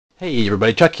Hey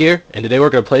everybody, Chuck here, and today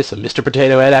we're going to play some Mr.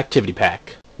 Potato Head Activity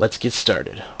Pack. Let's get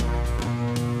started.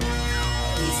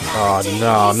 Oh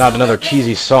no, not another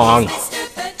cheesy song. It's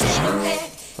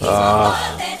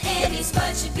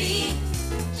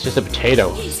just a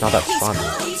potato. It's not that fun.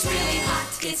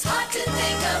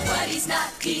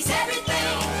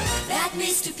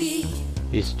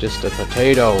 He's just a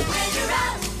potato.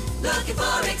 Looking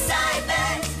for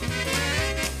excitement.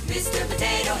 Mr.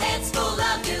 Potato Head's full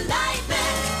of delightment.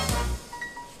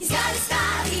 He's got a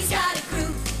style, he's got a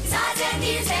groove. His eyes and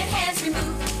ears and hands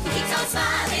removed. He keeps on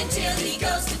smiling till he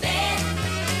goes to bed.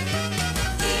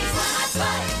 He's one hot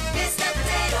spot, Mr.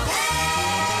 Potato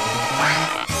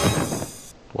Head.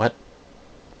 What?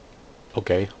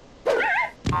 Okay.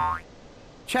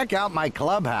 Check out my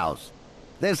clubhouse.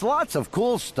 There's lots of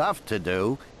cool stuff to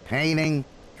do. Painting,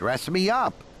 dress me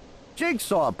up,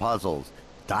 jigsaw puzzles,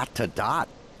 dot to dot,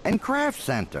 and craft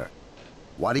center.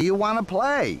 What do you want to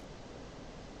play?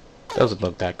 Doesn't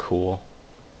look that cool.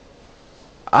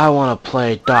 I want to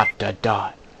play dot to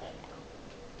dot.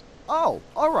 Oh,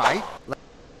 all right.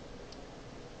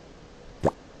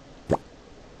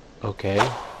 Okay.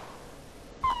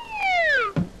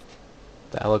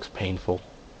 That looks painful.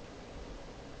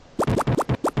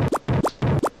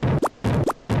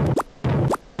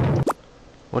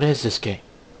 What is this game?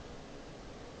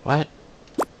 What?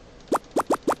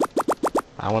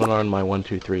 I want to learn my 1,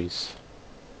 2, 3s.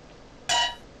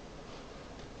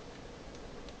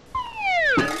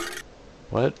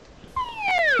 What?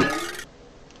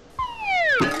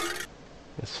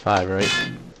 It's 5, right?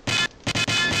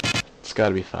 It's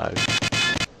gotta be 5.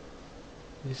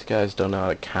 These guys don't know how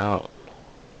to count.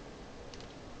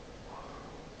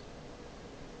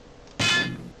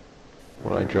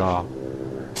 What do I draw?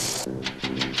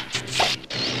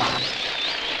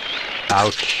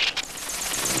 Ouch.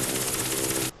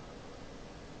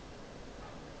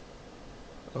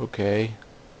 Okay.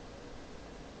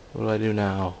 What do I do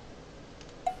now?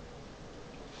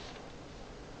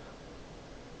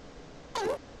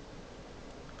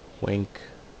 Wink.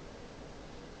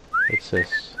 What's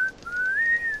this?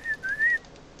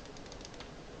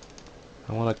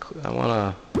 I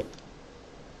wanna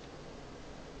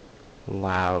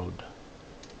loud.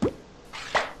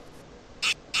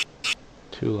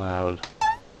 Too loud.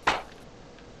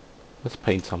 Let's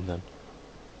paint something.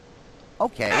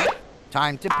 Okay,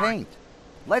 time to paint.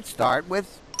 Let's start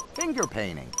with finger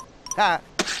painting. Ha!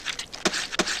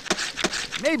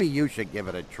 Maybe you should give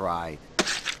it a try.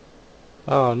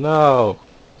 Oh no!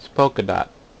 It's polka dot.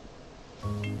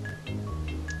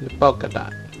 It's polka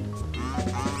dot.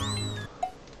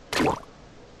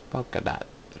 Polka dot.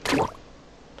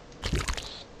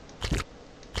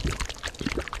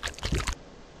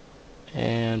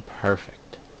 And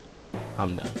perfect.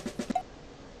 I'm done.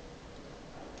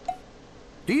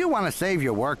 Do you want to save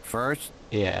your work first?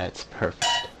 Yeah, it's perfect.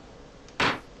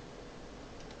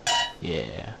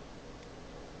 Yeah.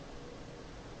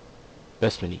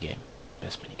 Best minigame.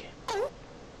 Best minigame.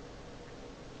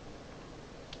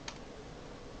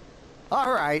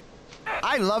 All right.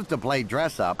 I love to play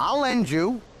dress up. I'll lend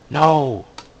you No!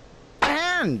 a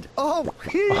hand. Oh.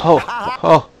 Oh!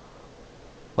 Oh!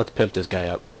 Let's pimp this guy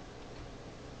up.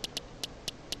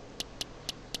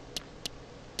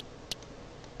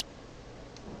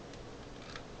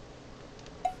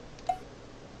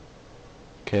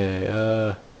 Okay,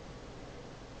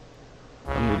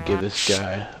 I'm gonna give this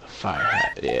guy a fire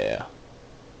hat, yeah.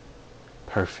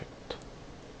 Perfect.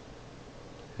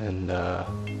 And,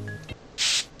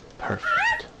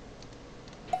 perfect.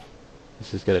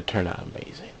 This is gonna turn out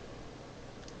amazing.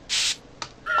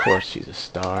 Of course she's a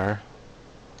star.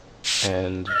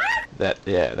 And that,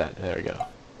 yeah, there we go.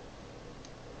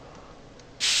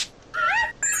 He's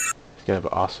gonna have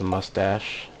an awesome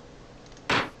mustache.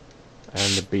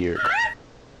 And the beard.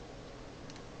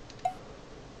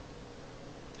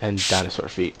 And dinosaur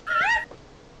feet.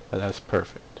 And that's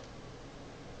perfect.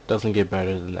 Doesn't get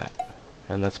better than that.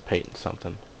 And let's paint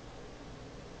something.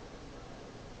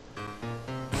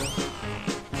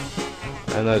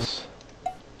 And let's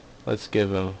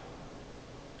give him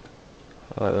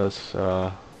let's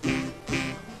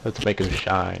make him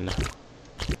shine.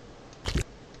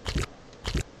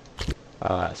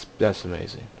 That's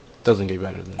amazing. Doesn't get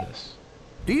better than this.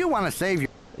 Do you want to save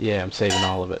your... Yeah, I'm saving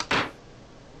all of it.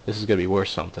 This is gonna be worth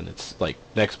something. It's like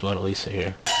next Blood Elisa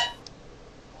here.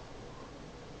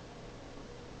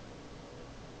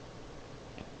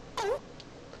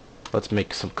 Let's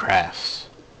make some crafts.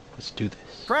 Let's do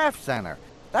this. Craft center.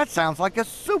 That sounds like a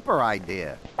super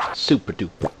idea. Super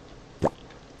duper.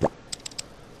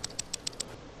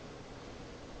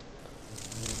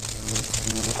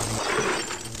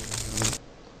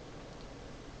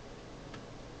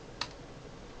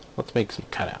 Let's make some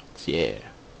cutouts. Yeah.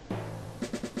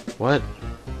 What?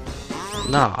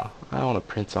 Nah. I don't want to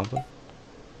print something.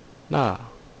 Nah.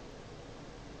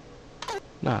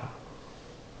 Nah.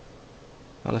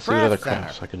 I want to see what other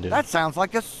crafts I can do. That sounds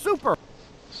like a super...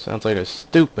 Sounds like a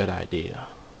stupid idea.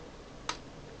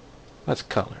 Let's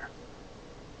color.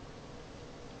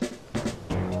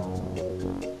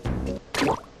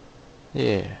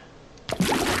 Yeah.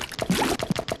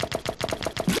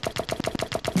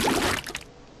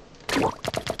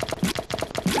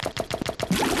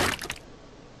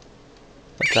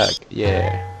 Attack.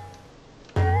 Yeah.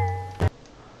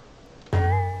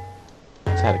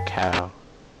 Let's add a cow.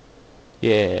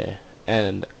 Yeah.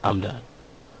 And I'm done.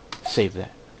 Save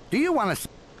that. Do you want to...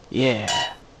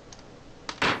 Yeah.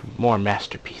 More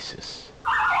masterpieces.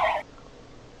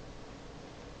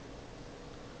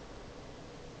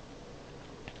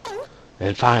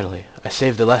 And finally, I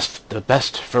saved the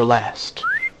best for last.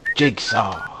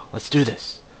 Jigsaw. Let's do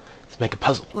this. Let's make a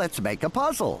puzzle. Let's make a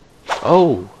puzzle.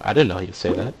 Oh, I didn't know you'd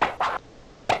say that.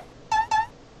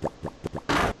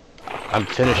 I'm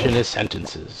finishing his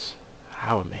sentences.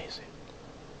 How amazing.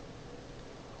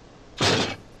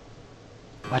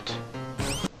 What?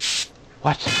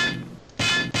 What?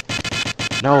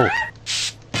 No.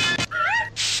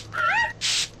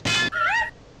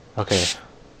 Okay.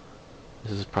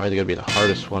 This is probably going to be the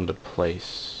hardest one to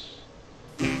place.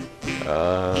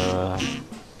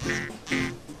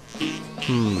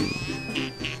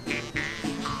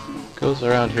 Goes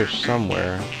around here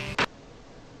somewhere.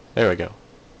 There we go.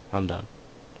 I'm done.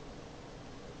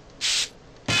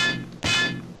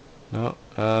 No,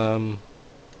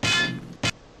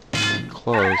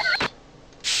 close.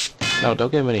 No,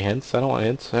 don't give him any hints. I don't want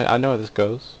hints. I know where this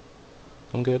goes.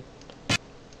 I'm good.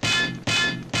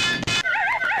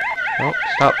 No,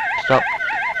 stop, stop.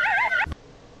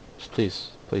 Just please,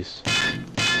 please.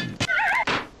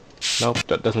 Nope,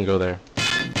 that doesn't go there.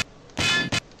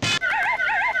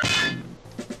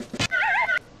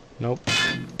 Nope.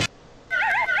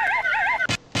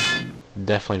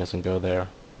 Definitely doesn't go there.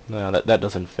 No, that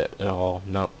doesn't fit at all.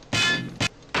 Nope.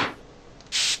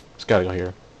 It's gotta go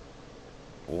here.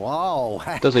 Whoa.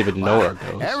 Doesn't even know where it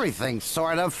goes. Everything's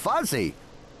sort of fuzzy.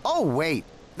 Oh, wait.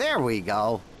 There we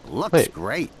go. Looks Wait.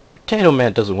 great. Potato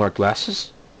Man doesn't wear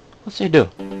glasses. What's he do?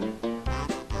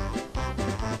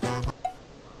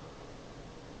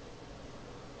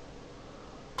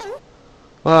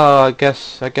 Well, I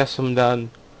guess I'm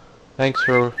done. Thanks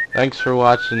for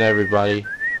watching, everybody.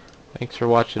 Thanks for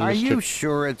watching, Are Mr. you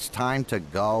sure it's time to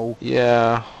go?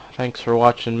 Yeah. Thanks for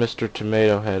watching, Mr.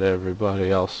 Tomato Head,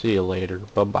 everybody. I'll see you later.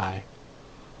 Bye-bye.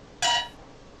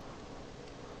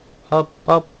 Up,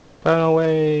 up, and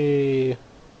away.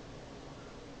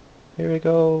 Here he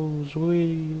goes.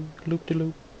 Wee.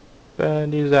 Loop-de-loop.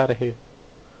 And he's out of here.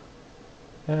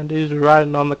 And he's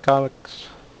riding on the comics.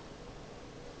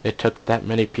 It took that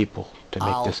many people to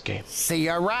make this game. See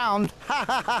you around.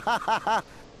 I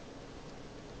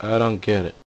don't get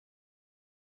it.